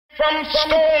from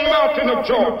Stone Mountain of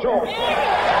Georgia.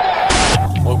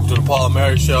 Welcome to the Paul and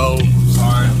Mary Show.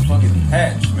 Sorry, I'm fucking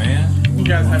patched, man. You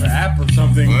guys have an app or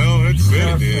something? Well, it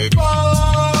said it did.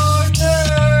 Colorado.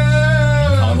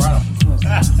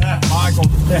 Michael.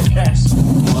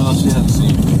 What else you haven't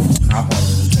seen? I probably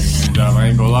didn't take any job, I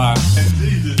ain't gonna lie.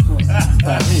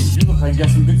 You look like you got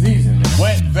some disease in there.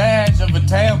 Wet badge of a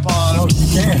tampon. Oh, you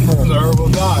can. It's a herbal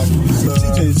dog.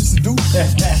 CJ, is this a dude?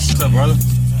 What's up, brother?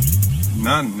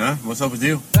 None. What's up with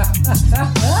you? Yeah,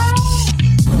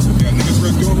 niggas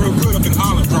doing real good up in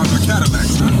Harlem, driving a Cadillac,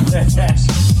 son.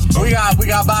 We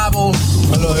got Bibles.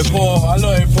 I love it, Paul.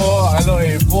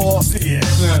 Yeah.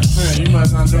 You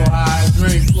must not know how I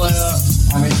drink, player.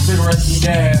 I need cigarettes and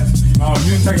gas. Oh,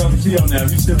 you didn't take off the key on that.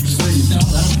 You still asleep. No,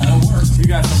 that'll work. You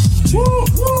got some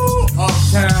woo,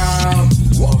 uptown.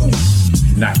 Whoa.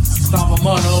 Nice. Stop a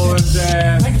money over his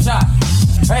ass. Take a shot.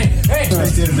 Hey.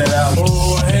 Take that out.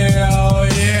 Oh, hell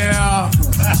yeah.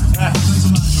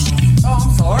 Oh,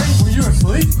 I'm sorry. Were you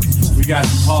asleep? We got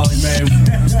some Polly Mae.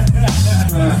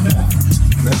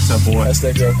 That's a boy. That's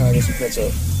that girl. Can I get some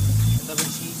pizza?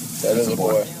 That is a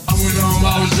boy. I went on, I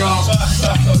was drunk.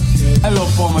 Hello,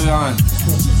 Parmesan.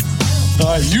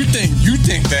 You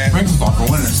think that? Bring some for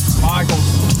winners. Michael.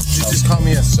 You just call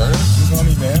me a sir? You call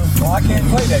me man? Well, I can't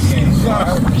play that game.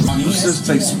 You just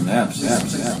take some naps.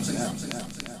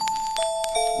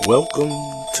 Welcome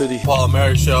to the Paul and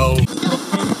Mary Show.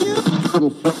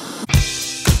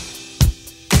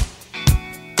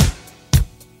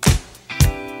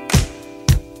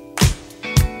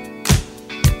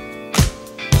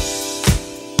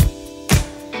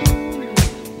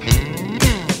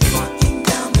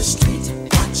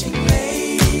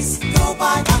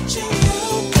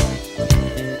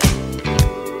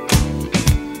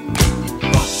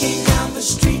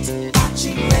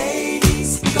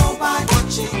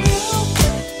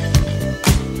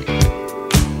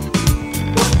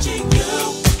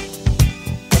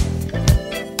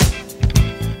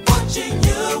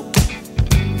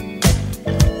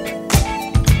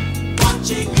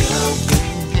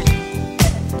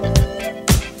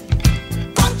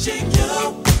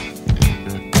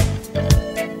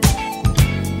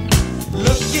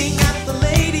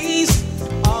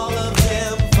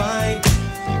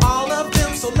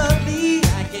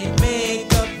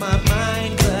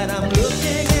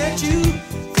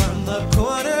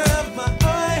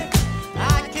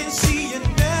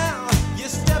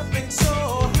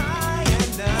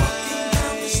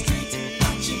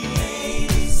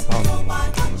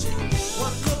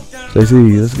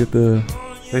 Stacey, let's get the...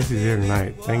 Stacey's here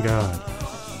tonight. Thank God.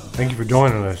 Thank you for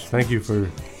joining us. Thank you for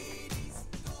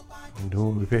doing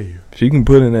what we pay you. She can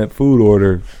put in that food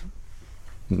order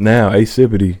now,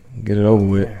 ASAP. Get it over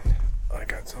with. Man, I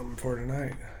got something for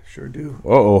tonight. Sure do.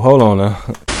 Uh-oh, hold on now.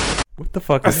 What the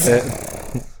fuck is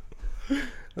that?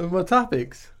 Those are my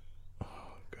topics. Oh,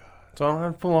 God. So I don't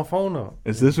have to pull my phone up.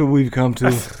 Is this what we've come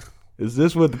to? Is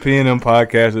this what the P&M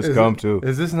podcast has come to?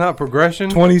 Is this not progression?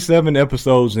 27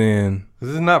 episodes in.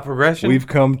 Is this not progression? We've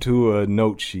come to a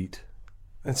note sheet.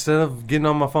 Instead of getting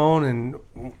on my phone and...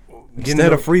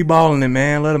 Instead of free balling it,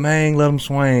 man, let them hang, let them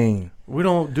swing. We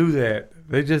don't do that.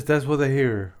 That's what they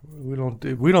hear. We don't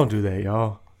do that,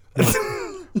 y'all.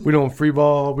 We don't free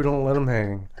ball. We don't let them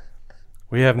hang.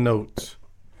 We have notes.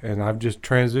 And I've just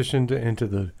transitioned into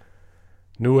the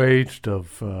new age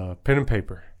of pen and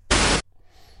paper.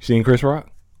 Seen Chris Rock?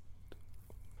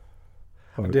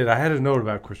 I did. I had a note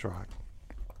about Chris Rock.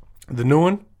 The new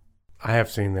one? I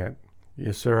have seen that.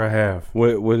 Yes, sir, I have.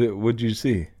 What'd you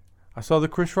see? I saw the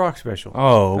Chris Rock special.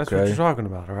 Oh, okay. That's what you're talking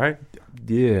about, all right?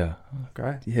 Yeah.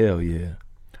 Okay. Hell yeah.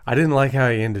 I didn't like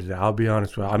how he ended it. I'll be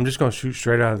honest with you. I'm just going to shoot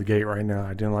straight out of the gate right now.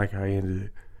 I didn't like how he ended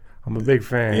it. I'm a big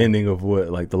fan. Ending of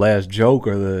what? Like the last joke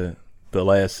or the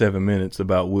last 7 minutes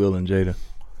about Will and Jada?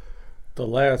 The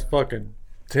last fucking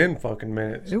 10 fucking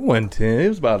minutes. It wasn't 10. It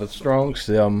was about a strong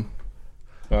 7.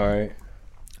 All right.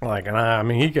 Like, and I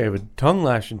mean, he gave a tongue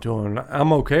lashing to him.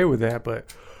 I'm okay with that,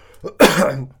 but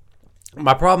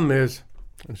my problem is,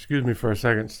 excuse me for a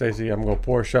second, Stacey, I'm going to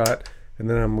pour a shot, and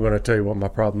then I'm going to tell you what my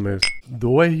problem is. The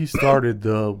way he started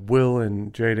the Will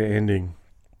and Jada ending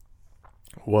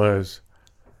was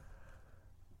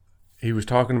he was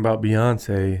talking about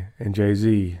Beyonce and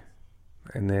Jay-Z,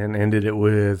 and then ended it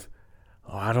with,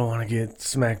 oh, I don't want to get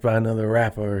smacked by another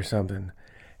rapper or something.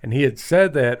 And he had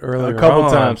said that earlier. A couple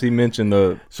on. times he mentioned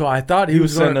So I thought he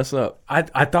was setting us up. I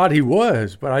thought he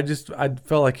was, but I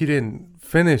felt like he didn't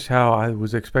finish how I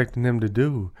was expecting him to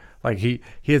do. Like he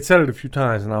had said it a few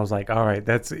times, and I was like, all right,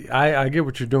 I get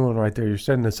what you're doing right there. You're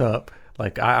setting this up.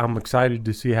 Like I'm excited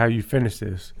to see how you finish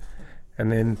this.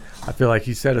 And then I feel like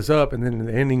he set us up, and then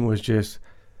the ending was just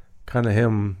kind of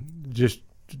him just,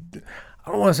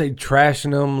 I don't want to say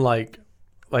trashing him, like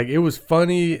it was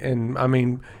funny, and I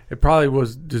mean it probably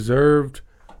was deserved,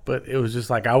 but it was just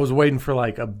like I was waiting for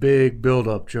like a big build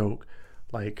up joke,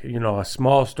 like, you know, a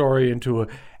small story into a,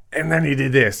 and then he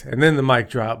did this, and then the mic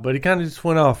dropped, but he kind of just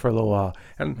went off for a little while.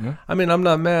 And I mean, I'm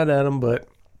not mad at him, but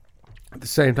at the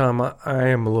same time I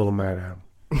am a little mad at him.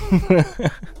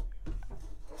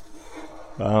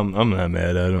 I'm not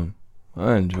mad at him.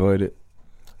 I enjoyed it.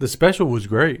 The special was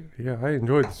great. Yeah, I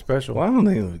enjoyed the special. Well, I don't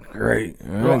think it was great.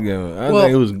 I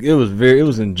think it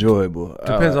was enjoyable.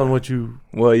 Depends on what you.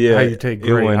 Well, yeah, how you take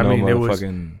great. I mean,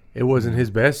 it wasn't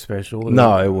his best special.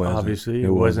 No, it wasn't. Obviously,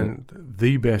 it wasn't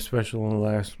the best special in the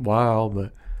last while,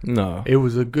 but no, it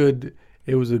was a good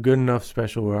enough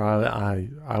special where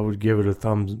I would give it a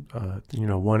thumbs,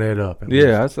 one head up.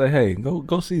 Yeah, I'd say, hey,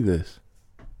 go see this.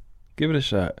 Give it a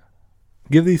shot.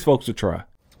 Give these folks a try.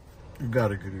 You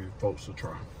gotta give these folks a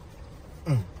try.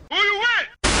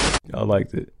 I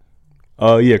liked it.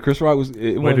 Yeah, Chris Rock was.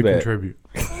 It Way wasn't to bad. contribute.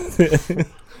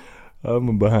 I'm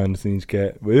a behind the scenes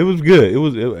cat, but it was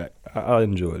good. I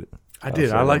enjoyed it. I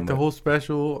did. I liked the whole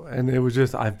special, and it was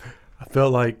just I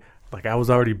felt like I was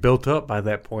already built up by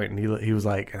that point, and he was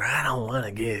like, I don't want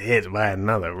to get hit by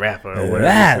another rapper or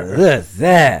whatever. That's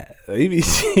that.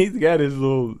 He's got his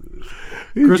little.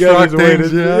 Chris Rock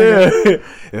things, yeah.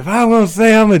 If I want to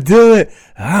say I'm gonna do it,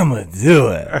 I'm gonna do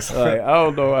it. Like, I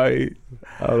don't know how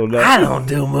I don't know. I don't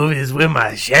do movies with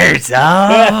my shirts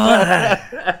on.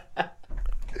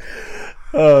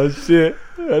 Oh shit!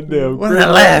 Damn. When's the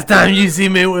last time you see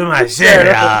me with my shirt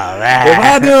off? If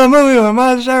I do a movie with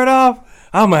my shirt off,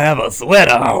 I'm gonna have a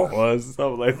sweater on or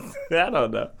something like that. I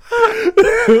don't know.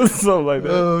 Something like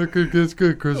that. Oh, it's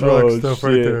good Chris Rock stuff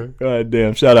right there. God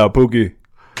damn! Shout out Pookie.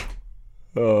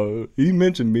 He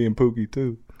mentioned me and Pookie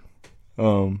too.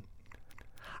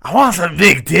 I want some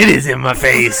big titties in my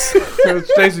face.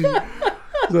 Stacey, I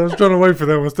was trying to wait for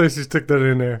that when Stacey stuck that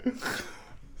in there.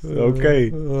 Okay,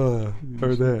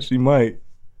 heard that. She might.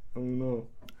 I don't know.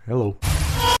 Hello.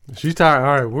 She's tired.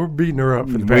 All right, we're beating her up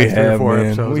for the past 3 or 4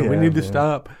 episodes. We need to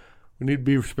stop. We need to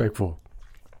be respectful.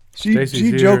 She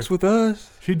jokes with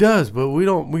us. She does, but we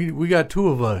don't. We got 2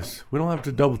 of us. We don't have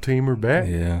to double team her back.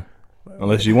 Yeah,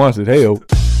 unless she wants it. Hell.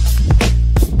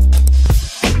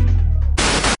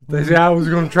 Stacey, I was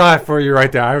going to try it for you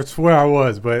right there. I swear I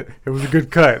was, but it was a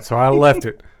good cut, so I left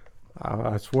it.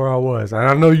 I swear I was. And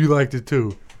I know you liked it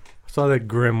too. I saw that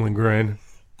gremlin grin.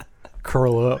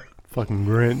 Curl up. Fucking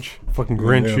Grinch. Fucking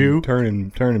Grinch you.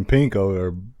 Turning pink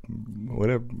or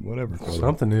whatever.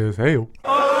 Something is. Hey.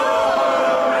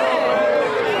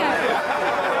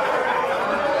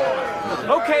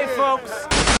 Okay, folks.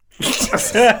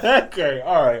 Okay,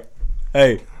 all right.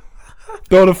 Hey,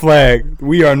 throw the flag.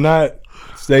 We are not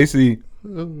Stacey.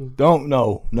 Don't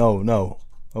no.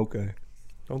 Okay.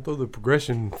 Don't throw the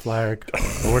progression flag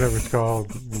or whatever it's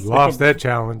called. You lost that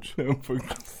challenge.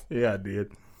 Yeah, I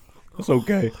did. That's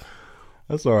okay.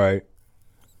 That's all right.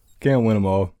 Can't win them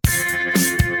all.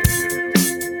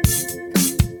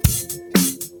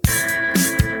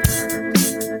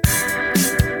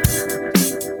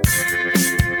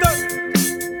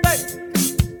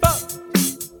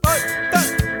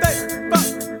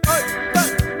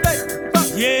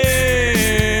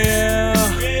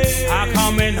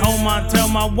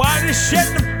 My wife to shut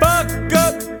the fuck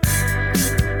up.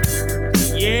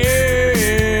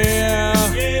 Yeah.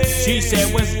 She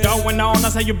said, what's going on? I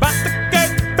said, you about to get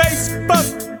Facebook.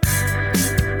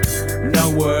 No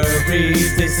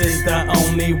worries, this is the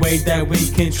only way that we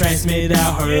can transmit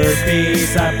our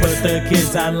herpes. I put the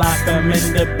kids, I lock them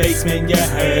in the basement. You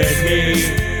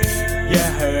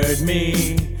heard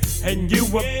me. And you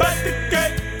about to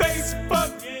get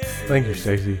Facebook. Thank you,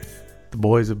 Stacey. The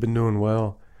boys have been doing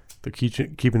well. They're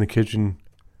keeping the kitchen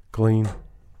clean,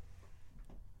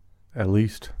 at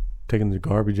least. Taking the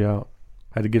garbage out.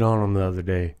 I had to get on them the other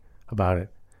day about it.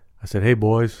 I said, hey,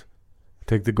 boys,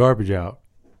 take the garbage out.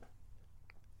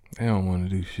 They don't want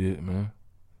to do shit, man.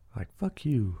 Like, fuck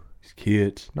you. These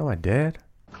kids. No, my dad.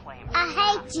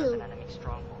 I hate you.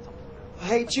 I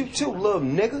hate you too, little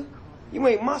nigga. You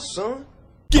ain't my son.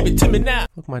 Give it to me now.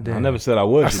 Fuck my dad. I never said I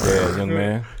was your dad, young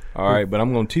man. All right, but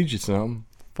I'm going to teach you something.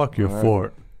 Fuck your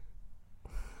fort.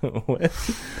 What?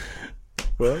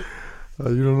 What?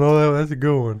 You don't know that? That's a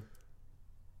good one.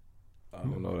 I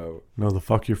don't know that one. No, the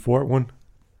fuck your fort one?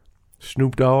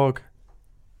 Snoop Dogg?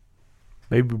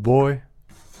 Baby boy?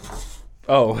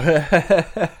 Oh.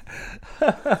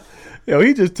 Yo,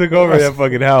 he just took over that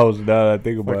fucking house now that I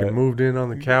think about Fucking it. moved in on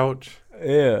the couch.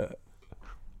 Yeah.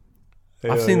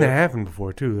 I've seen that happen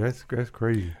before, too. That's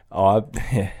crazy. Oh,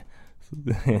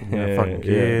 fucking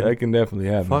kid. that can definitely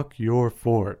happen. Fuck your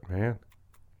fort, man.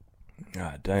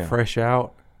 God damn. Fresh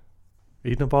out,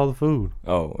 eating up all the food.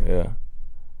 Oh yeah.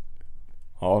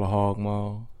 All the hog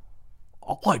maw.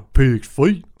 I like pig's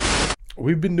feet.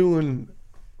 We've been doing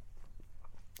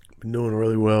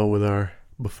really well with our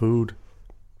food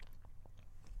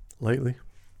lately.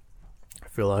 I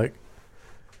feel like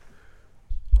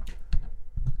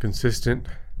consistent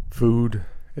food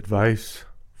advice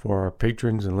for our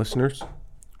patrons and listeners.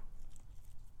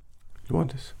 You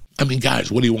want this? I mean,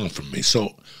 guys, what do you want from me?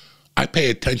 So I pay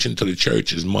attention to the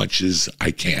church as much as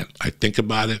I can. I think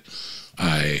about it.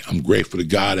 I'm grateful to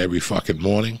God every fucking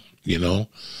morning, you know,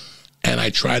 and I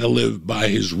try to live by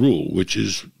his rule, which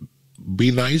is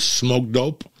be nice, smoke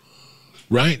dope,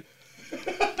 right?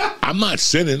 I'm not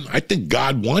sinning. I think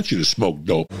God wants you to smoke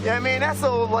dope. Yeah, I mean, that's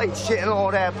all light shit and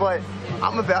all that, but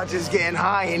I'm about just getting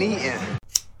high and eating.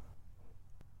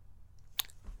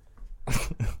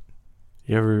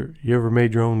 You ever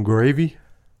made your own gravy?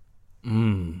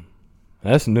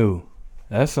 That's new.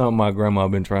 That's something my grandma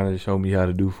been trying to show me how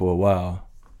to do for a while.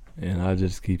 And I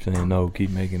just keep saying no, keep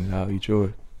making it, I'll eat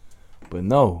yours. But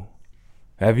no.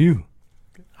 Have you?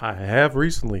 I have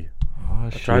recently. Oh, I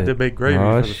tried to make gravy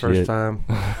for the first time.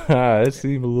 It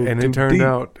seemed a little and too it turned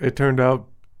deep. out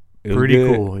It was pretty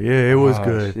good? cool. Yeah, it was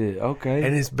good. Shit. Okay.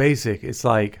 And it's basic. It's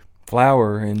like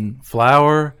flour and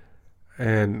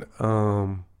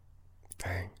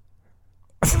dang.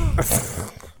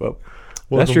 well,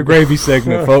 that's your gravy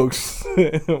segment, folks.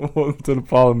 Welcome to the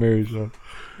Paul and Mary Show.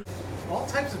 All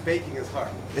types of baking is hard.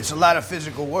 It's a lot of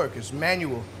physical work. It's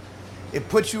manual. It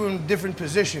puts you in different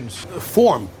positions.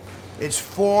 Form. It's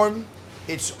form.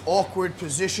 It's awkward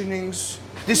positionings.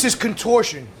 This is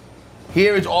contortion.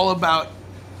 Here it's all about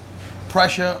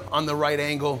pressure on the right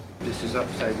angle. This is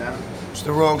upside down. It's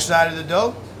the wrong side of the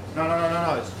dough.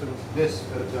 No. It's this.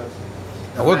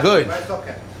 No, we're good. That's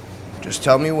okay. Just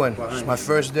tell me when. It's my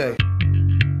first day.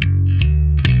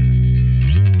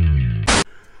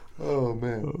 Oh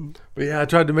man! But yeah, I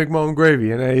tried to make my own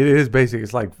gravy, and it is basic.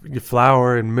 It's like your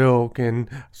flour and milk and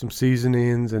some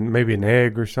seasonings and maybe an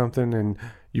egg or something, and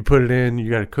you put it in.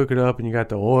 You got to cook it up, and you got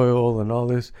the oil and all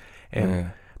this.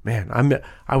 And man,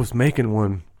 I was making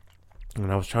one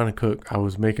when I was trying to cook. I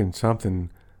was making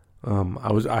something.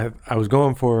 I was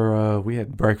going for we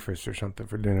had breakfast or something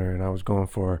for dinner, and I was going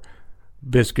for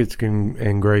biscuits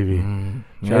and gravy.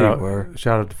 Shout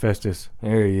out to Festus.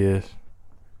 There he is.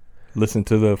 Listen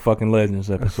to the fucking Legends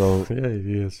episode. Yeah,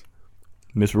 he is.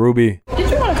 Miss Ruby. Did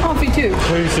you want a coffee too? What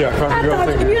do you see? I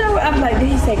You know what? I'm like, did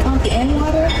he say coffee and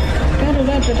water?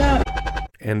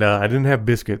 And I didn't have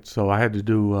biscuits, so I had to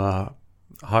do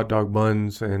hot dog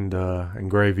buns and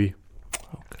gravy.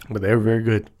 Okay. But they were very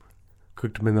good.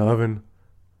 Cooked them in the oven.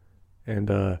 And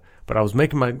but I was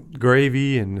making my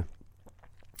gravy and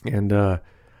I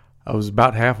was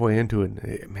about halfway into it.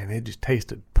 And it just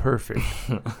tasted perfect.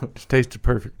 Just tasted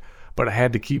perfect. But I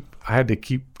had to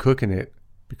keep cooking it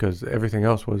because everything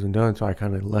else wasn't done. So I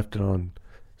kind of left it on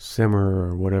simmer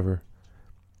or whatever.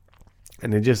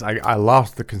 And it just I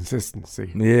lost the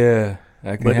consistency. Yeah,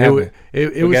 that can happen.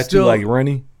 It was still like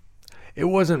runny. It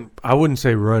wasn't. I wouldn't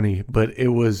say runny, but it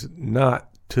was not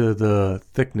to the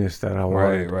thickness that I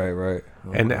wanted. Right.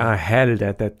 Okay. And I had it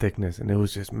at that thickness, and it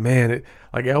was just I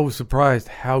was surprised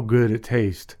how good it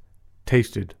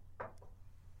tasted.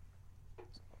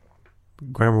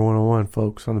 Grammar 101,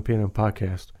 folks, on the PNM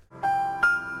podcast.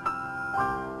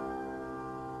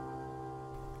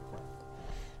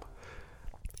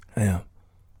 Damn.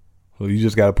 Well, you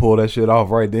just got to pull that shit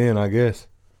off right then, I guess.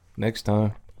 Next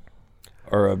time.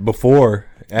 Or before,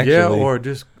 actually. Yeah, or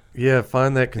just,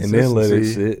 find that consistency. And then let it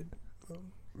sit.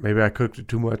 Maybe I cooked it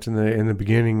too much in the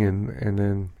beginning, and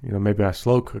then, maybe I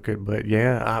slow cook it. But,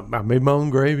 I made my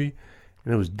own gravy,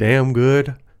 and it was damn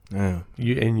good. Yeah.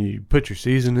 You put your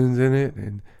seasonings in it,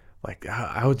 and,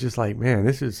 I was just like, man,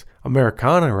 this is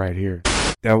Americana right here.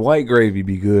 That white gravy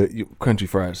be good. Country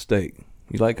fried steak.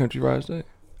 You like country fried steak?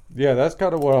 Yeah, that's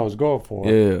kind of what I was going for.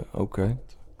 Yeah, okay.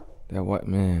 That white,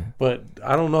 man. But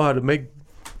I don't know how to make,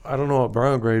 I don't know what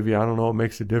brown gravy, I don't know what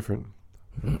makes it different.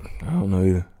 I don't know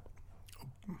either.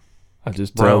 I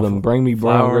just tell them, bring me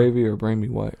brown gravy or bring me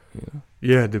white.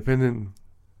 Yeah, depending.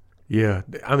 Yeah,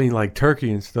 I mean, like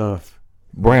turkey and stuff.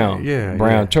 Brown. Yeah.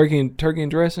 Brown. Yeah. Turkey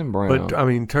and dressing, brown. But, I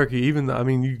mean, turkey,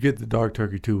 you get the dark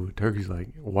turkey too. Turkey's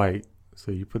like white,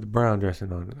 so you put the brown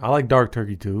dressing on it. I like dark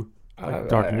turkey too.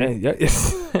 Dark meat.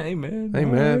 Hey man.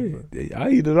 I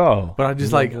eat it all. But I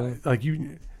just like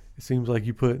you, it seems like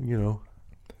you put,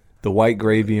 the white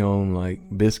gravy on like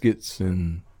biscuits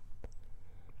and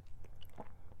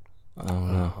I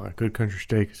don't know. A good country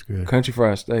steak is good. Country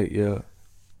fried steak, yeah.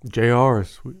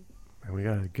 JR's. We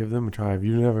gotta give them a try. Have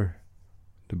you never?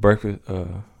 The breakfast.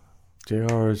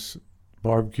 JR's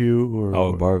barbecue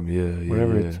or barbecue.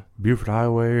 Whatever. Yeah. It's Buford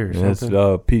Highway or And something.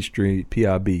 that's Peachtree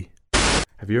PIB.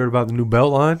 Have you heard about the new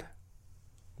Beltline?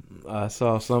 I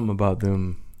saw something about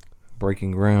them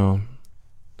breaking ground.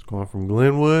 It's going from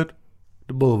Glenwood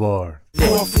to Boulevard.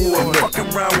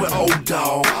 Fucking around with old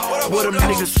dog. With them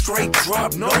niggas straight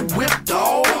drop, no whip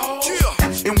dog.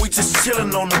 And we just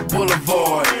chillin' on the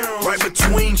boulevard. Right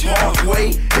between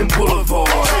Parkway and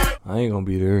Boulevard. I ain't gonna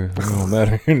be there. It don't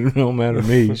matter. It don't matter to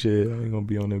me. Shit, I ain't gonna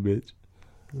be on that bitch.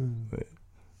 But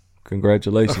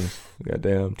congratulations,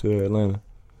 goddamn, to Atlanta.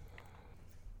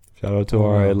 Shout out to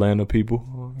our Atlanta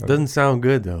people. Doesn't sound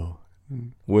good though.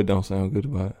 What don't sound good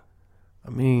about it? I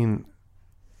mean,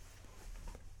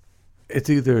 it's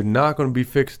either not going to be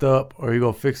fixed up or you're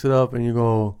going to fix it up and you're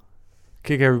going to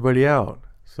kick everybody out.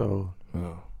 So,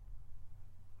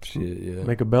 shit, yeah.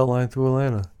 Make a belt line through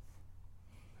Atlanta.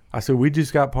 I said, we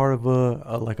just got part of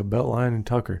a belt line in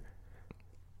Tucker.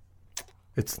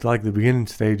 It's like the beginning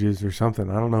stages or something.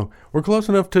 I don't know. We're close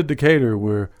enough to Decatur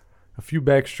where a few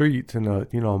back streets and a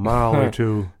mile or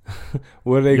two.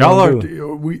 What are they Y'all gonna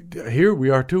do? Here we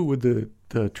are too with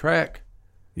the track.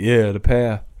 Yeah, the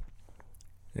path.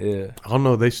 Yeah. I don't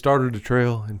know. They started the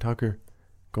trail in Tucker.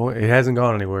 It hasn't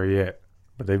gone anywhere yet,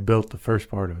 but they've built the first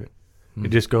part of it. It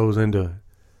just goes into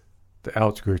the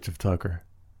outskirts of Tucker.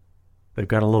 They've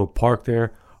got a little park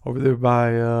there over there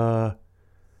by the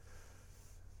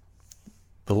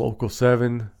local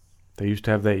 7. They used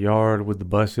to have that yard with the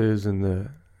buses and the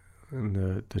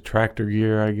tractor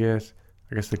gear, I guess.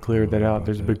 I guess they cleared that out.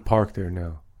 There's a big park there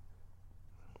now.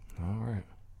 All right.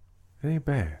 It ain't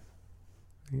bad.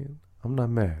 Yeah, I'm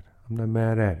not mad. I'm not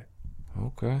mad at it.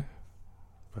 Okay.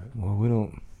 But well, we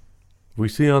don't. We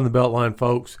see on the Beltline,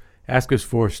 folks. Ask us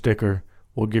for a sticker.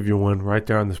 We'll give you one right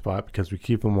there on the spot because we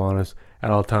keep them on us at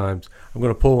all times. I'm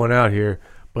going to pull one out here,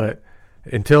 but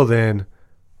until then,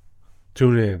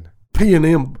 tune in.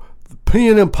 P&M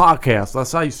podcast.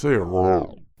 That's how you say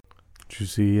it. Did you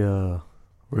see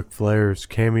Ric Flair's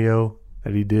cameo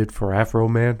that he did for Afro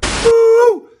Man?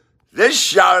 This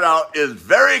shout out is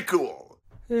very cool.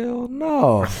 Hell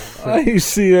no. I didn't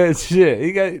see that shit.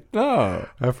 He got no.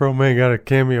 Afro Man got a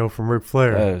cameo from Ric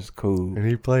Flair. That's cool. And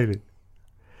he played it.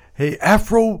 Hey,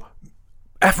 Afro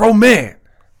Man.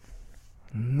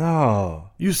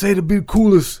 No. You say to be the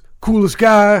coolest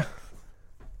guy,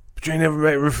 but you ain't never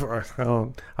met Ric Flair.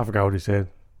 I forgot what he said,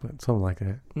 but something like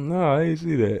that. No, I didn't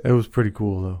see that. It was pretty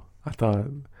cool though. I thought.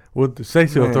 Well,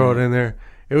 Stacey will throw it in there.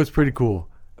 It was pretty cool.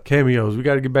 Cameos. We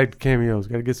got to get back to cameos.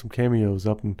 Got to get some cameos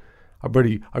up, and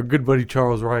our good buddy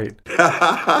Charles Wright.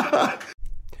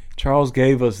 Charles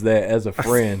gave us that as a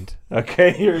friend.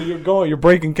 Okay, you're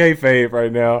breaking kayfabe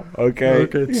right now. Okay.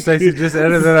 Okay, Stacey, just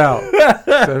edit it out.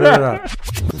 Edit it out.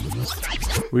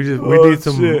 We need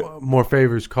some more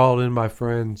favors called in by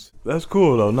friends. That's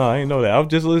cool though. No, I ain't know that. I was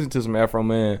just listening to some Afro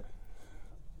Man,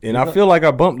 and I feel like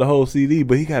I bumped the whole CD.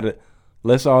 But he got to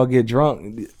 "Let's All Get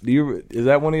Drunk." Is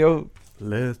that one of your?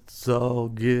 Let's all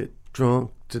get drunk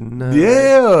tonight.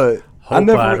 Yeah. Hope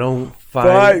I don't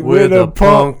fight with a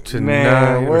punk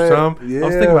tonight or something. Yeah. I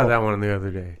was thinking about that one the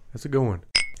other day. That's a good one.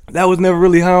 That was never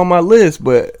really high on my list,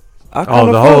 but I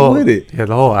kind of fuck with it. Yeah,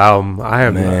 the whole album. I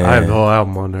have the whole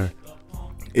album on there.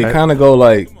 It kind of go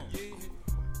like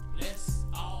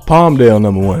Palmdale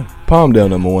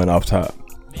number one off top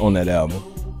on that album,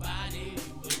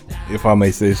 if I may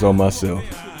say so myself.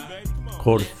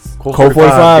 Cold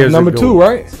 45 number 2,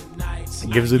 right? It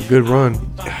gives it a good run.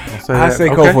 I say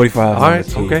Cold 45. All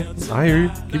right, okay. I hear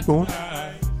you. Keep going.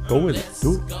 Go with it.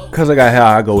 Do it. Because I got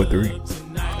high, I go with 3.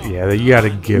 Yeah, you got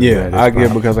to give that. I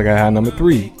give because I got high number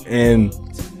 3. And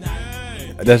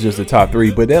that's just the top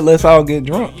 3. But that Let's All Get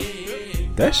Drunk.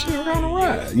 That shit around the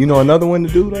ride. You know another one to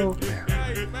do, though?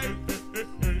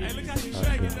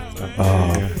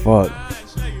 Oh, fuck.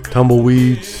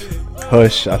 Tumbleweeds.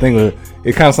 Hush. I think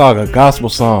it kind of sounds like a gospel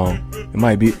song. It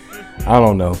might be. I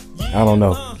don't know.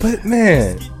 But,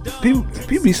 man, people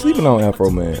be sleeping on Afro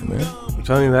Man, man. I'm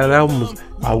telling you, that album was...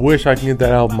 I wish I could get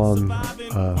that album on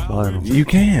vinyl. You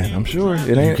can, I'm sure.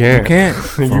 It ain't. You can't.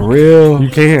 For real. You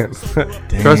can't.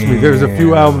 Trust me, there's a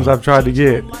few albums I've tried to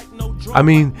get. I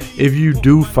mean, if you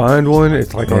do find one,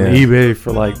 it's like on eBay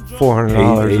for like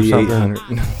 $400 or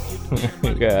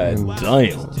something. God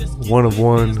damn. One of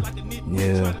one.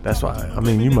 Yeah. That's why, I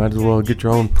mean, you might as well get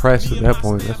your own press at that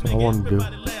point. That's what I want to do.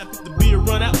 The beer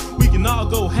run out, we can all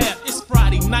go have. It's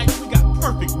Friday night, we got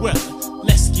perfect weather.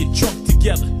 Let's get drunk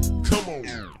together. Come on.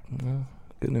 Well,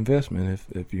 good investment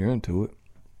if you're into it.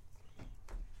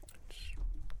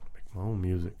 Make my own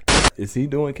music. Is he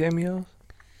doing cameos?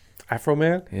 Afro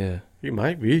Man? Yeah. He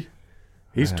might be.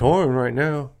 He's touring right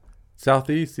now.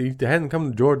 Southeast. He hasn't come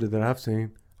to Georgia that I've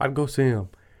seen. I'd go see him.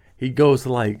 He goes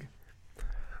to like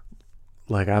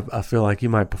I feel like he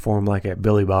might perform like at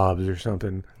Billy Bob's or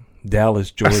something.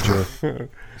 Dallas, Georgia.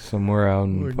 Somewhere out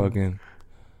in fucking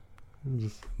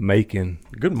Macon.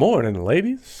 Good morning,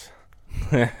 ladies.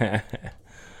 Yeah.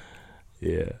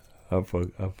 I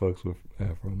fucks with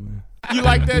Afro Man. You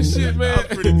like that shit, man?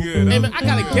 Pretty good. Hey, man, I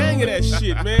got a gang of that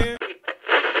shit, man.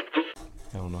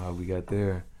 I don't know how we got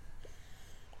there.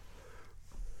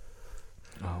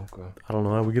 Oh, okay. I don't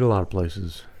know how we get a lot of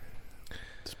places.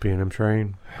 This P&M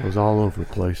train goes all over the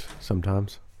place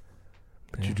sometimes.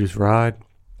 But you just ride.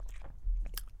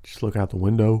 Just look out the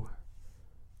window.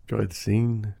 Enjoy the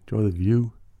scene. Enjoy the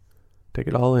view. Take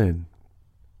it all in.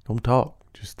 Don't talk.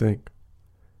 Just think.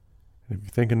 And if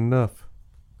you're thinking enough,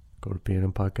 go to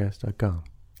pnmpodcast.com.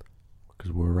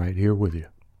 Because we're right here with you.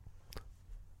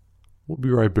 We'll be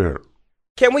right back.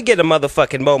 Can we get a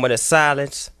motherfucking moment of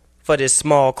silence for this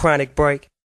small chronic break?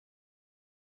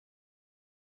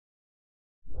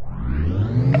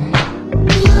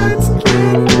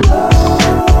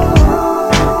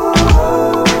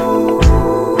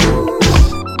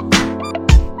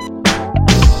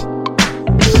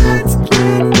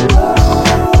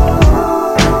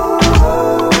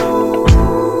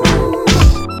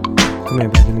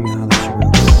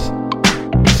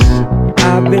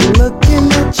 I've been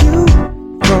looking at you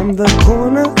from the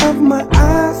corner of my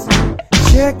eyes,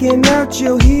 checking out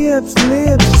your hips,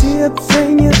 lips, tips,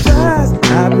 and your thighs.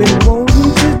 I've been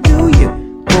wanting to do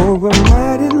you for a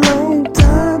mighty long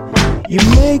time. You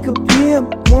make a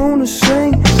pimp wanna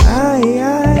sing,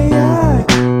 aye.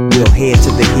 We'll head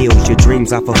to the hills, your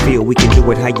dreams I fulfill. We can do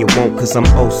it how you want, cause I'm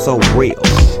oh so real.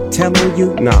 Telling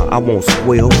you, nah, I won't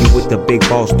spoil you with the big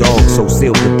boss dog, so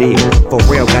seal the deal. For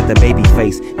real, got the baby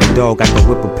face, and dog got the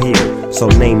whip appeal, so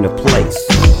name the place.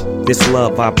 This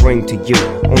love I bring to you.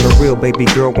 On the real, baby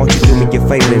girl, won't you do me your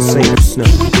favor and sing Snoop?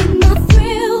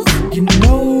 You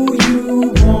know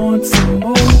you want some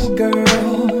more,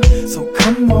 girl, so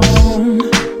come on.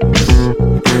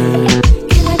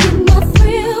 Can I get my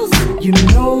thrills? You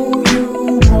know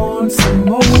you want some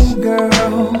more,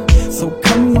 girl, so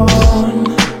come on.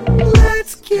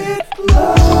 Let's get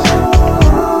low.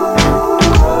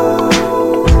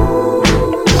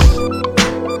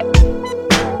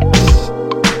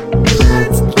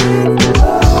 Let's get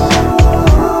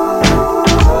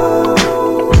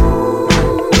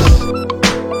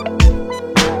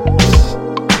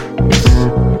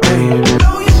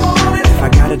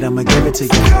I'ma give it to you.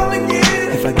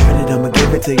 If I got it, I'ma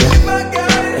give it to you.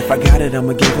 If I got it,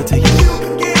 I'ma give it to you.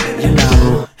 You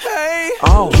know. Hey.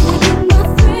 Oh.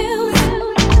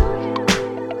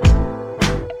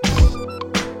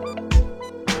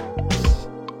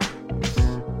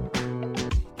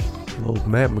 Little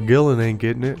Matt McGillen ain't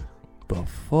getting it. The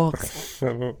fuck?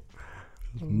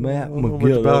 Matt What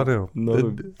McGill. about him?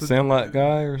 Another Sandlot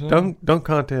guy or something? Dunk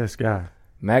contest guy.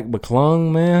 Mac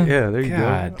McClung, man? Yeah, there you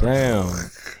God go. damn.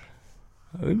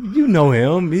 You know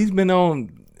him. He's been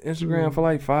on Instagram for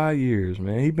like 5 years,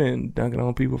 man. He been dunking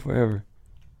on people forever.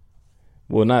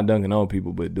 Well, not dunking on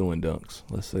people, but doing dunks.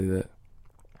 Let's say that.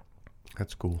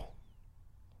 That's cool.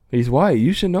 He's white.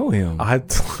 You should know him. I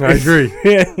agree. I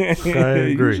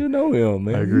agree. You should know him,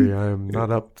 man. I agree. I am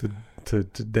not up to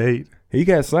date. He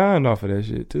got signed off of that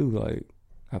shit too. Like,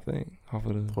 I think off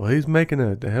of the. Well, he's making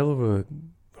a hell of a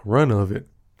run of it.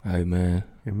 Hey, man.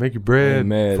 And make your bread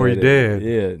before you're dead.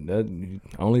 Yeah, that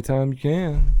only time you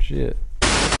can. Shit.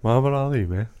 Muhammad Ali,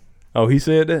 man. Oh, he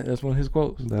said that? That's one of his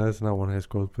quotes? No, that's not one of his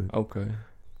quotes, but okay.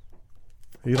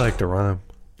 He liked to rhyme.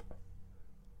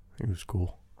 He was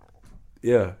cool.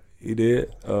 Yeah, he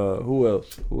did. Who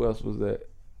else? Who else was that?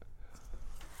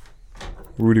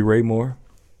 Rudy Ray Moore.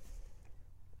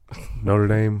 Notre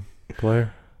Dame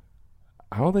player.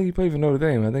 I don't think he played for Notre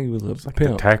Dame. I think he was a like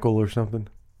pimp. The tackle or something.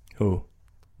 Who?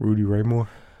 Rudy Ray Moore.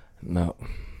 No.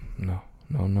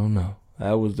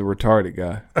 That was the retarded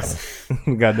guy.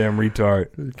 Goddamn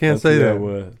retard. You can't say that.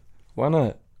 Was. Why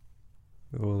not?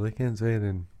 Well, they can't say it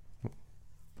in.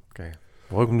 Okay.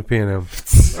 Welcome to P&M.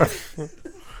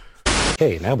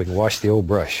 Okay, now we can wash the old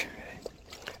brush.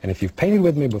 And if you've painted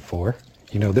with me before,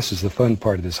 you know this is the fun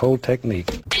part of this whole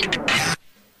technique.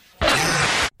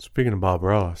 Speaking of Bob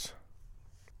Ross,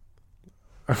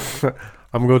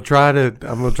 I'm gonna try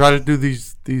to do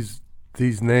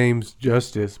these names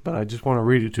justice, but I just want to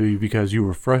read it to you because you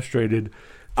were frustrated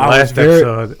the last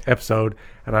episode,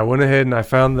 and I went ahead and I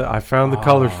found the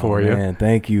colors for you. Man,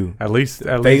 thank you. At least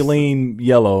Baleen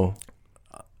yellow.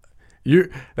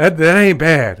 That ain't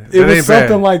bad. It was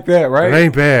something like that, right? That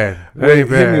ain't bad.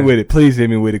 Hit me with it. Please hit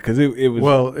me with it, because it was.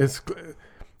 Well, it's,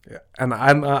 and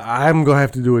I'm gonna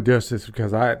have to do it justice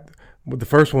because the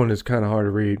first one is kind of hard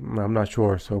to read. I'm not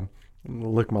sure, so I'm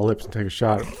gonna lick my lips and take a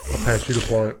shot. I'll pass you the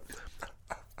point.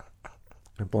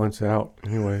 It blunts out.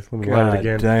 Anyways, let me light it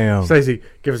again. Damn. Stacey,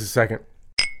 give us a second.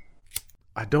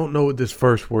 I don't know what this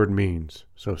first word means,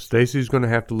 so Stacey's gonna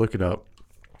have to look it up.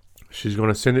 She's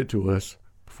gonna send it to us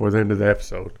before the end of the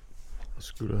episode. I'll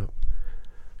scoot up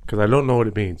because I don't know what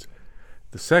it means.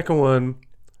 The second one,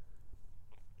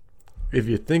 if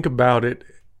you think about it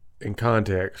in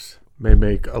context, may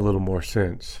make a little more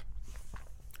sense.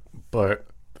 But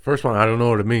the first one, I don't know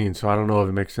what it means, so I don't know if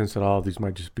it makes sense at all. These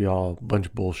might just be all a bunch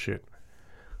of bullshit.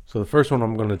 So the first one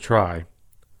I'm going to try.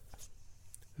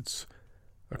 It's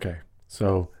okay.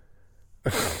 So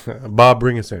Bob,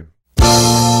 bring us in.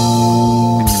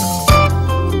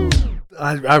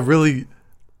 I really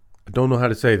don't know how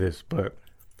to say this, but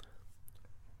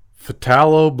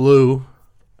phthalo blue.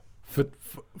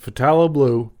 It's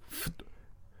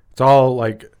all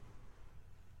like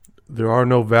there are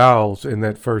no vowels in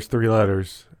that first three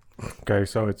letters. Okay,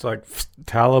 so it's like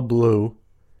phthalo blue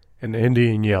and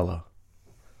Indian yellow.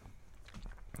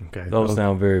 Okay, those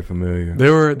sound very familiar.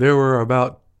 There were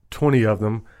about 20 of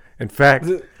them. In fact,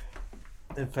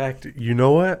 you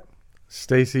know what?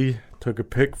 Stacey took a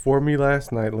pic for me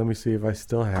last night. Let me see if I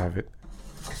still have it,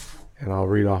 and I'll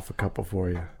read off a couple for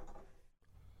you.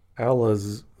 Oh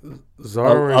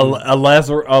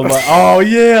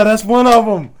yeah, that's one of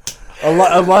them.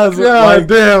 God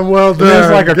damn, well done.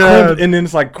 It's like and then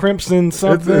it's like crimson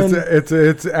something. It's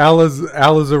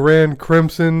alizarin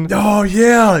crimson. Oh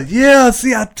yeah.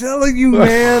 See, I'm telling you,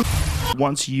 man.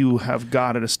 Once you have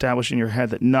got it established in your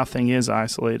head that nothing is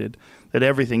isolated, that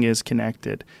everything is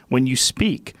connected. When you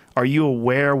speak, are you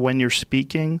aware when you're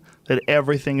speaking that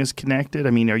everything is connected?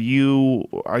 I mean, are you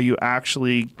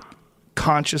actually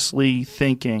consciously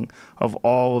thinking of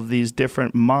all of these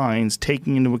different minds,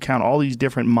 taking into account all these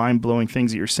different mind-blowing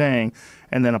things that you're saying,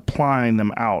 and then applying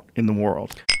them out in the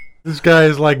world? This guy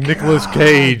is like Nicolas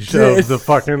Cage of the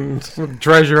fucking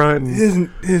treasure hunt.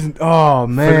 Oh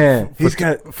man, he's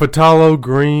got phthalo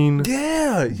green,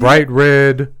 bright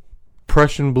red,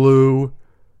 Prussian blue,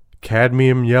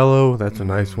 cadmium yellow. That's a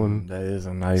nice one. That is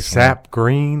a nice sap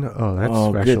green. Oh, that's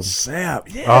special. Good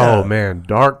sap. Yeah. Oh man,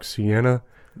 dark sienna.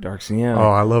 Dark sienna. Oh,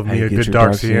 I love me a good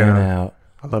dark sienna. Out.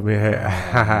 I love me.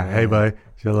 Hey, buddy,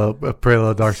 pretty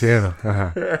little dark sienna.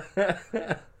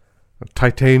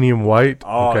 Titanium white.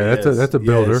 Oh, okay, that's a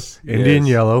builder. Indian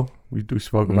yellow. We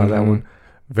spoke about that one.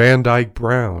 Van Dyke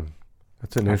brown.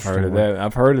 That's an interesting one.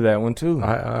 I've heard of that one too.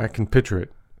 I can picture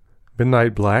it.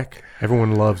 Midnight black.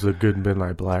 Everyone loves a good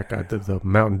midnight black. The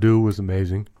Mountain Dew was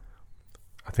amazing.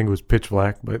 I think it was pitch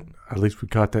black, but at least we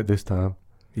caught that this time.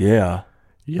 Yeah.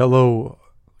 Yellow.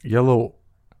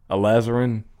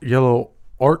 Alizarin. Yellow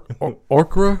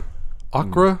ochre. I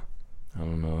don't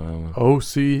know.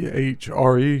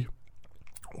 OCHRE.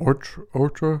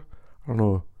 Ortra. I don't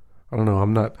know.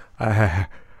 I'm not. I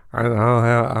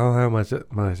don't have much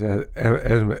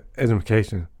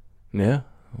education. Yeah.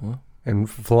 Well. And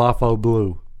falafel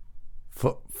blue.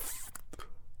 A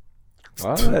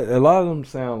lot of them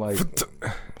sound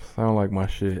like my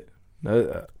shit.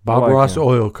 Bob Ross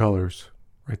oil colors.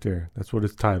 Right there. That's what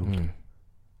it's titled.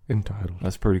 Entitled.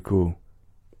 That's pretty cool.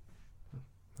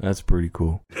 So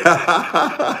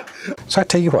I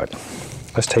tell you what,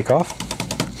 let's take off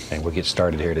and we'll get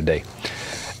started here today.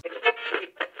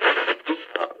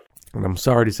 And I'm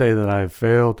sorry to say that I have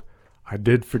failed. I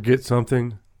did forget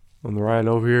something on the ride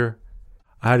over here.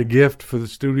 I had a gift for the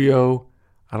studio.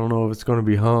 I don't know if it's going to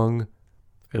be hung.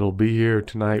 It'll be here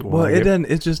tonight. Well, it doesn't.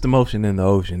 It's just emotion in the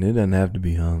ocean. It doesn't have to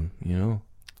be hung, you know?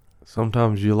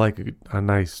 Sometimes you like a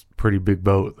nice, pretty big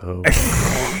boat, though.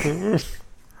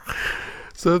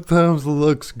 Sometimes it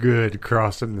looks good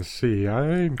crossing the sea. I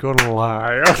ain't gonna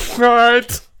lie. All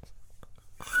right.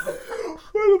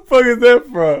 Where the fuck is that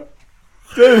from?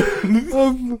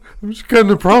 I'm just cutting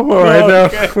the promo right now.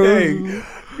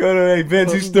 Hey,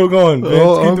 Vince, he's still going.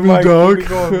 Vince, keep the mic dog.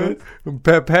 Going,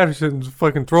 Pat Patterson's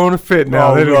fucking throwing a fit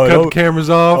now. They done cut the cameras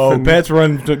off. Oh, Pat's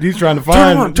running. He's trying to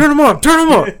find. Turn him on.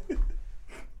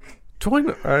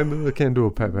 I can't do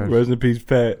a Pat Patterson. Rest in peace,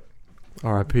 Pat.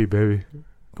 R.I.P. baby.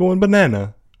 Going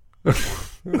banana.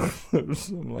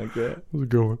 Something like that. How's it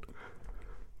going?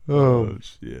 Oh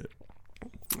shit.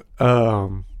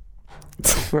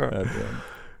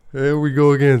 There we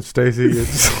go again, Stacey.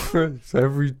 It's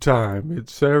every time.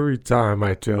 It's every time,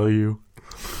 I tell you.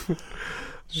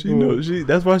 She knows.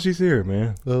 That's why she's here,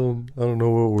 man. I don't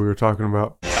know what we were talking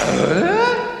about.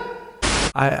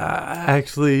 I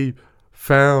actually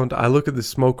found. I look at the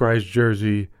Smoke Rise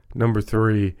jersey number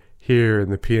 3 here in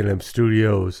the P&M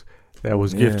Studios that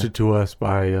was gifted to us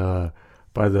by the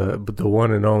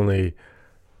one and only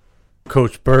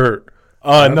Coach Burt.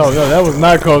 No, that was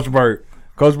not Coach Burt.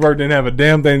 Coach Burt didn't have a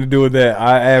damn thing to do with that.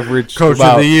 I averaged Coach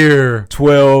about of the Year,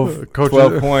 12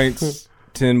 points,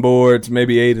 10 boards,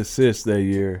 maybe 8 assists that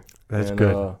year. That's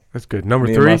good. That's good. Number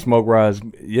me 3, and my Smoke Rise.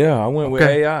 Yeah, I went with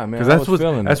AI, man. Because that's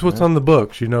what's on the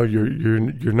books. You know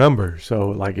your number. So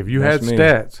like if you had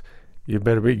stats, you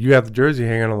better be. You got the jersey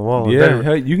hanging on the wall.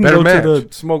 Yeah, you can go to the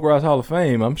Smoke Rise Hall of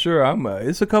Fame. I'm sure.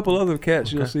 It's a couple other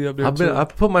cats you'll see up there. I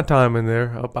put my time in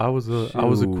there. I was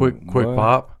a quick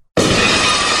pop.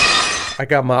 I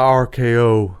got my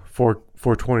RKO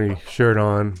 420 shirt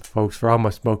on, folks. For all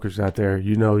my smokers out there,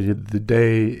 you know the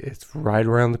day it's right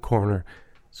around the corner.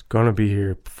 It's gonna be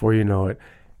here before you know it,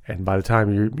 and by the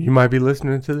time you might be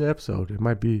listening to the episode, it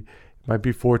might be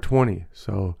 420.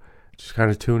 So just kind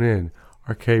of tune in.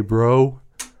 RK bro,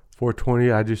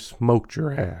 420. I just smoked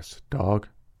your ass, dog.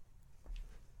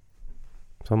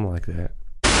 Something like that.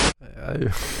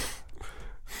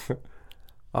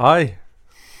 I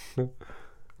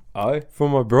for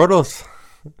my brothers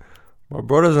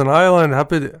in Ireland.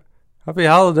 Happy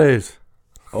holidays.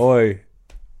 Oi.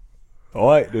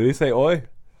 Did he say oi?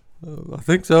 I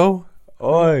think so.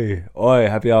 Oi,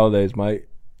 happy holidays, mate.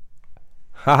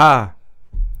 Haha.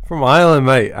 From Ireland,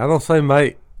 mate. I don't say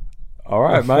mate. All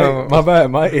right, mate. My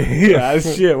bad, mate. Yeah,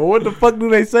 shit. Well, what the fuck do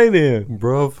they say then?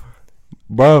 Bruv.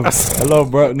 Hello,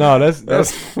 bro. No, that's the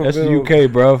UK,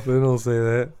 bruv. They don't say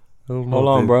that. Hold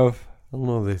on, bruv. I don't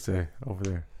know what they say over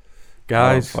there.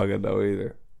 Guys. I don't fucking know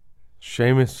either.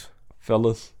 Seamus.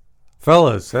 Fellas.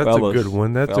 That's a good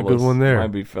one. That's a good one there.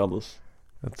 Might be fellas.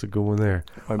 That's a good one there.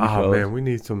 Man, we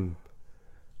need some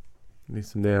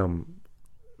damn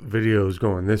videos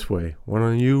going this way. One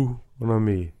on you, one on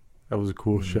me. That was a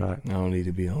cool shot. I don't need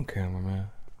to be on camera, man.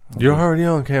 You're already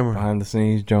on camera. Behind the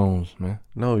scenes Jones, man.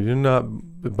 No, you're not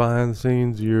behind the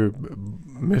scenes. You're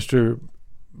Mr.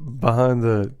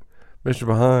 Behind.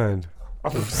 I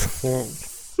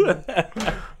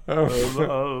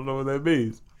don't know what that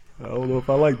means. I don't know if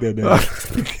I like that now.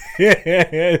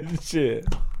 Shit.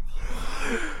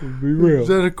 Be real. Is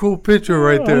that a cool picture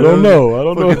right there? I don't know.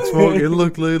 Smoke. It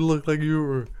looked like you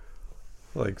were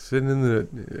like sitting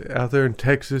out there in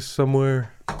Texas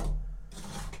somewhere.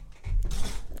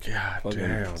 God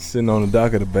damn. Sitting on the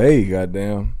dock of the bay,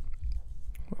 goddamn.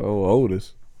 Oh,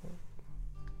 Otis.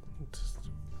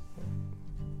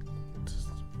 Just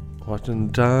watching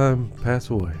the time pass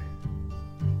away.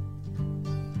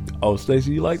 Oh,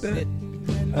 Stacey, you like that?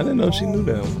 I didn't know she knew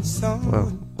that one.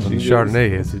 Well,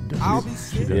 Chardonnay has it.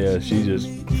 Yeah, she just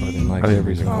fucking like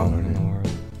everything in the world.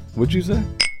 What'd you say?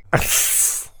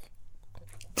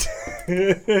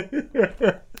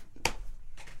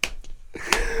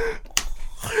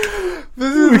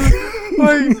 This is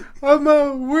like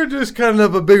we're just cutting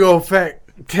up a big old fat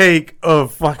cake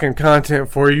of fucking content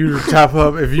for you to top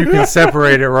up if you can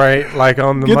separate it right, like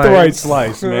on the Get mic. the right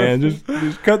slice, man.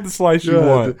 Just cut the slice you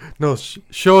want. No,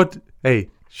 show it. Hey,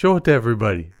 show it to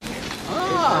everybody.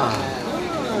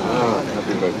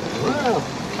 Well,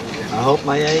 I hope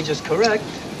my age is correct.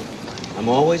 I'm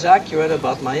always accurate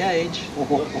about my age.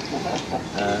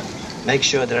 Make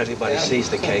sure that everybody sees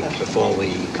the cake before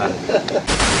we cut it.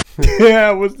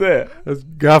 Yeah, what's that? That's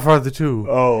Godfather 2.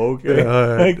 Oh, okay.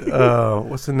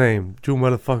 What's the name? Jew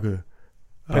motherfucker.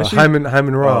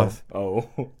 Hyman Roth. Oh.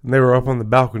 And they were up on the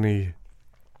balcony.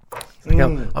 Like,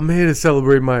 I'm here to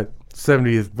celebrate my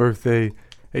 70th birthday.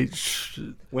 Hey,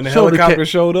 when the helicopter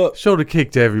showed up, show the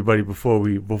cake to everybody before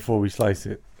we slice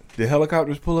it. Did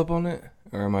helicopters pull up on that,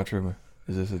 or am I tripping?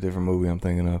 Is this a different movie I'm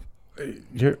thinking of?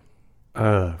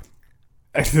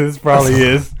 This probably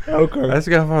is. Okay, that's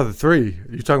Godfather 3.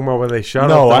 You talking about when they shot up?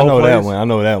 No, I know that one. I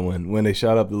know that one. When they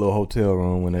shot up the little hotel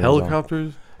room. When they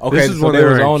helicopters. Okay, this is so when they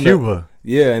were in Cuba.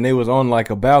 Yeah, and they was on like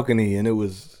a balcony, and it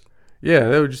was. Yeah,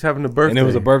 they were just having a birthday, and it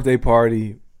was a birthday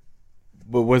party.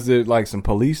 But was there like some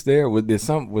police there? Was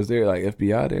there like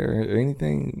FBI there or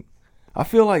anything? I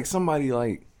feel like somebody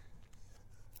like.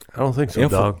 I don't think so,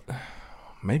 dog.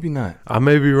 Maybe not. I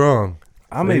may be wrong.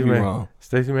 I may be wrong.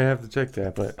 Stacey may have to check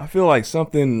that, but I feel like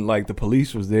something like the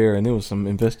police was there and there was some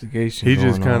investigation. He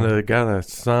just kind of got a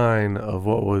sign of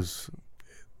what was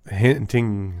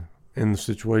hinting in the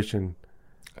situation.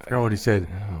 I forgot what he said.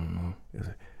 I don't know.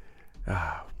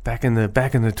 Back in the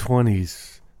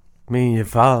 20s, me and your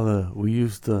father, we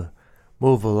used to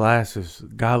move molasses.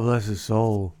 God bless his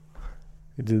soul.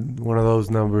 He did one of those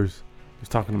numbers. He was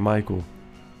talking to Michael.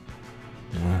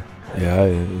 Yeah,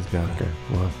 it's got okay.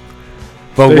 Well,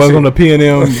 But welcome to P&M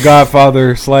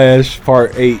Godfather /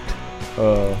 Part 8. /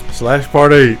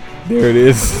 Part 8. There it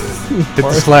is. Hit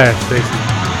the slash, Stacey.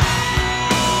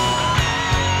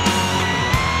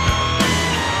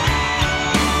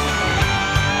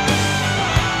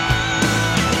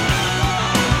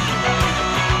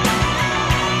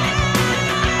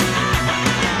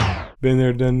 Been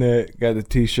there, done that. Got the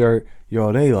T-shirt.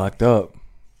 Yo, they locked up.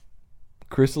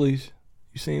 Chrisley's.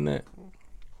 You seen that?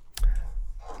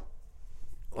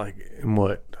 Like, in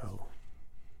what?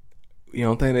 You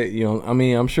don't think that, I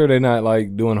mean, I'm sure they're not,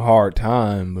 like, doing hard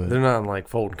time, but... They're not in, like,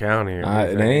 Fulton County or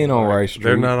anything. They ain't on Rice Street.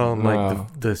 They're not on,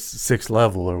 like, the 6th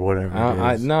level or whatever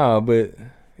it is. No, but,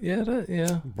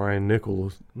 yeah. Brian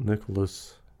Nicholas. It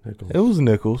was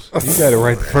Nichols. You got it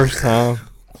right the first time.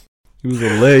 He was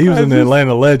he was an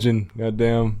Atlanta legend.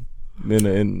 Goddamn.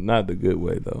 In not the good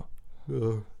way, though.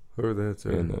 Heard that,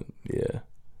 sir. Yeah.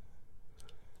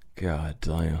 God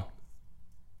damn.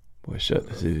 Boy, shut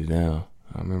the city down.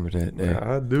 I remember that day.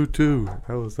 Yeah, I do too.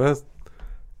 That's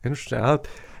interesting. I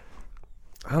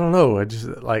don't know. I just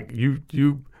like you.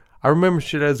 I remember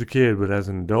shit as a kid, but as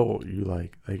an adult, you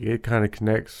like it kind of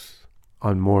connects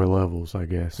on more levels, I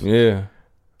guess. Yeah.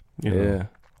 You know?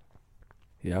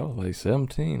 Yeah, I was like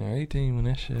 17 or 18 when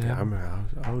that shit happened. Yeah, I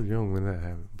remember. I was young when that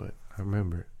happened, but I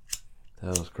remember it.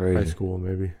 That was crazy. High school,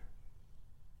 maybe.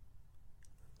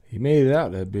 He made it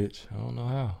out, that bitch. I don't know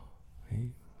how.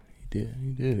 He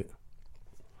did it.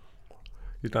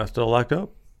 He's not still locked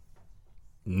up?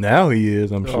 Now he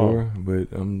is, I'm sure.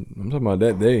 But I'm talking about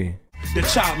that day. The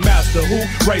chop master who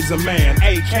raise a man,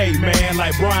 AK man,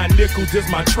 like Brian Nichols, this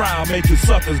my trial, making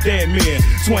suckers dead men.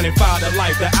 25 to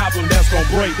life, the album that's gonna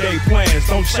break their plans.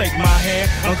 Don't shake my hand,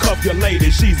 uncuff your lady,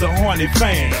 she's a horny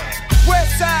fan.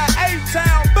 Westside,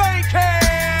 A-Town,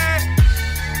 Bankhead,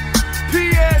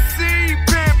 PSC,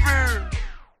 Pimper.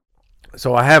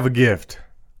 So I have a gift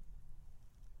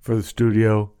for the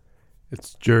studio.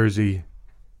 It's a jersey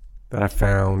that I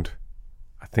found.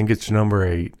 I think it's number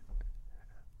 8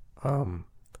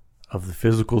 of the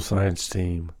physical science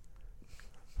team.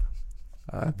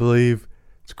 I believe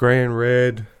it's gray and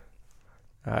red.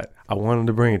 I wanted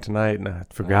to bring it tonight and I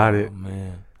forgot it.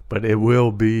 Man. But it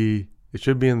will be. It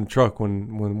should be in the truck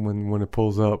when it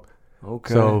pulls up.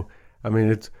 Okay. So I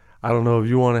mean, I don't know if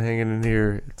you want to hang it in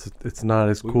here. It's not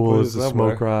as cool as the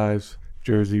Smoke Rise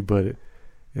jersey, but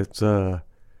it's a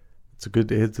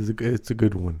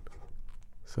good one.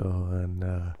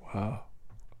 So wow.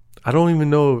 I don't even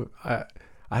know. I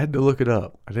had to look it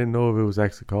up. I didn't know if it was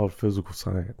actually called physical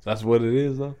science. That's what it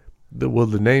is, though.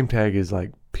 The name tag is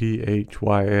like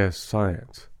PHYS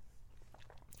science.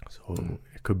 So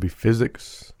it could be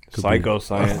physics,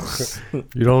 psychoscience.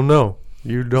 You don't know.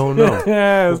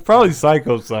 Yeah, it's probably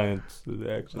psychoscience.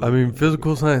 Actually, I mean,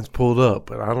 physical science pulled up,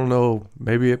 but I don't know.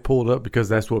 Maybe it pulled up because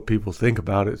that's what people think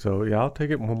about it. So yeah, I'll take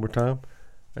it one more time.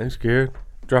 I ain't scared.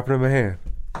 Drop it in my hand.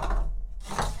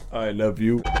 I love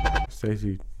you.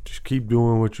 Stacey, just keep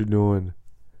doing what you're doing.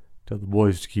 Tell the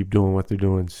boys to keep doing what they're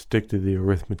doing. Stick to the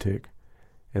arithmetic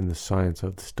and the science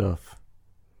of the stuff.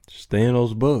 Stay in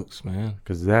those books, man.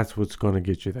 Because that's what's going to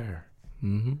get you there.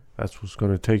 Mm-hmm. That's what's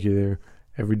going to take you there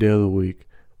every day of the week.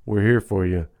 We're here for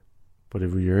you. But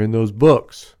if you're in those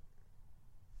books,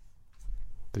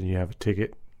 then you have a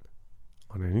ticket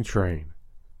on any train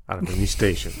out of any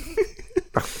station.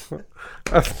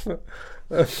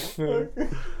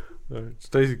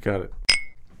 Stacey got it.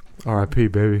 R.I.P.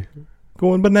 baby.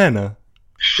 Going banana.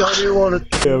 Don't you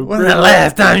want to? When's the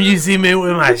last time you see me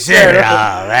with my shirt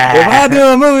off? If I do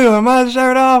a movie with my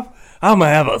shirt off, I'm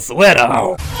gonna have a sweater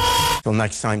on. Till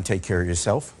next time, take care of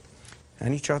yourself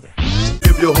and each other.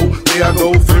 If you hope, there I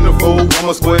go, friend of foe.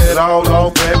 I'ma square it all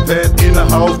off, pat in the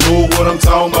house, know what I'm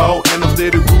talking about. And I'm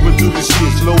steady grooving through the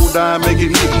shit, slow down, make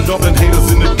it hit. Dumping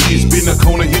haters in the ditch, spin the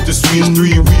corner, hit the switch,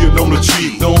 3 wheel on the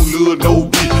tree. Don't love no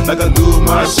bitch, like I love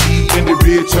my shit. And the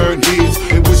red turn heads,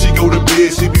 and when she go to bed,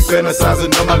 she be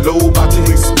fantasizing on my low, about to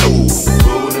explode.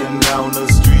 Rolling down the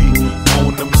street,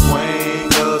 on them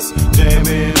swangers,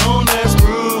 jamming on that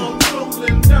screw.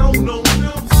 Rolling down on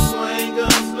them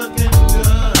swangers, looking good.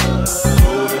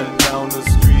 Rolling down the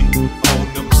street, on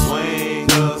them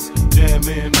swangers,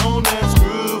 jamming on that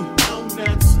screw, on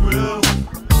that screw.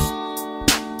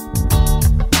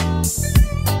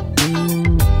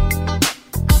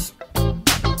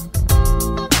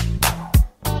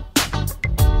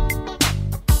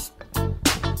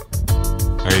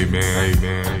 Hey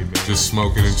man, just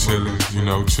smoking and chilling,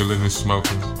 chilling and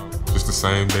smoking. Just the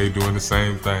same day doing the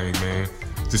same thing, man.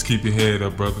 Just keep your head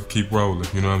up, brother. Keep rolling,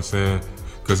 you know what I'm saying?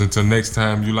 Because until next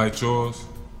time you light yours,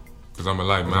 Cause I'm a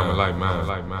light man.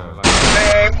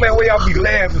 Man, where y'all be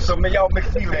laughing? So man, y'all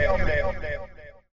make me laugh.